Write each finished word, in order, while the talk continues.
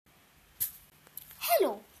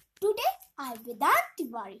I, Vedant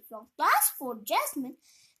Tiwari from Class 4 Jasmine,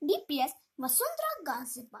 DPS Vasundhara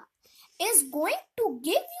Ghaziabad, is going to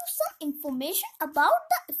give you some information about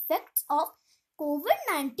the effects of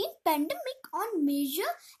COVID-19 pandemic on major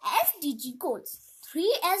SDG goals.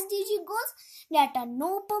 3 SDG goals that are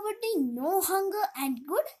no poverty, no hunger and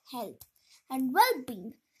good health and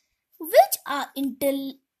well-being, which are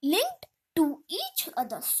interlinked to each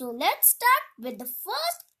other. So let's start with the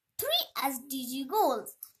first 3 SDG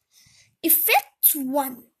goals. Effects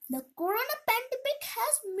 1. The corona pandemic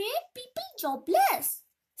has made people jobless.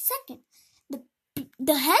 Second,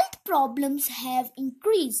 the health problems have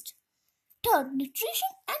increased. Third,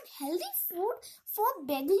 nutrition and healthy food for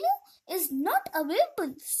beggars is not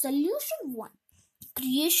available. Solution 1.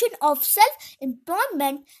 Creation of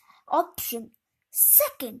self-employment option.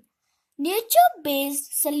 Second,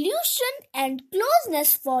 nature-based solution and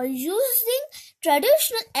closeness for using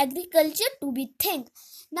traditional agriculture to be think.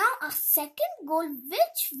 Now our second goal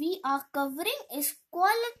which we are covering is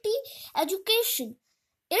quality education.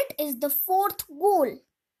 It is the fourth goal.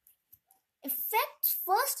 Effects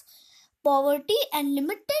first, poverty and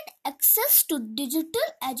limited access to digital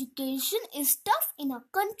education is tough in our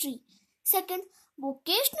country. Second,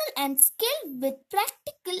 vocational and skill with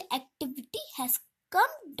practical activity has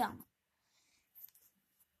come down.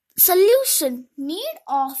 Solution, need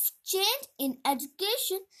of change in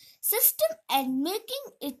education system and making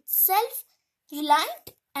it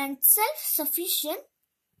self-reliant and self-sufficient.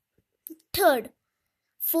 Third,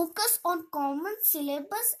 focus on common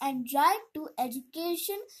syllabus and drive to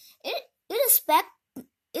education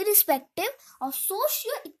irrespective of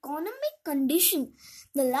socio-economic condition.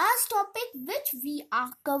 The last topic which we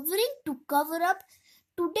are covering to cover up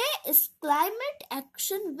today is climate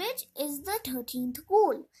action, which is the 13th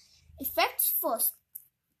goal. Effects first.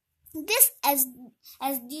 This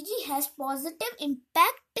SDG has positive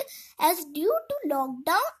impact as due to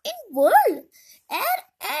lockdown in world, air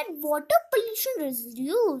and water pollution is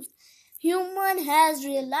reduced. Human has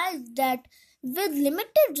realized that with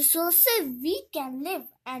limited resources we can live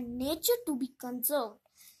and nature to be conserved.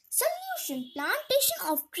 Solution, plantation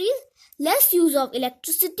of trees, less use of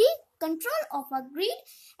electricity, control of our greed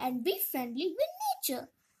and be friendly with nature.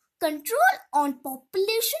 Control on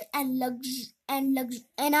population and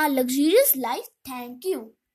our luxurious life. Thank you.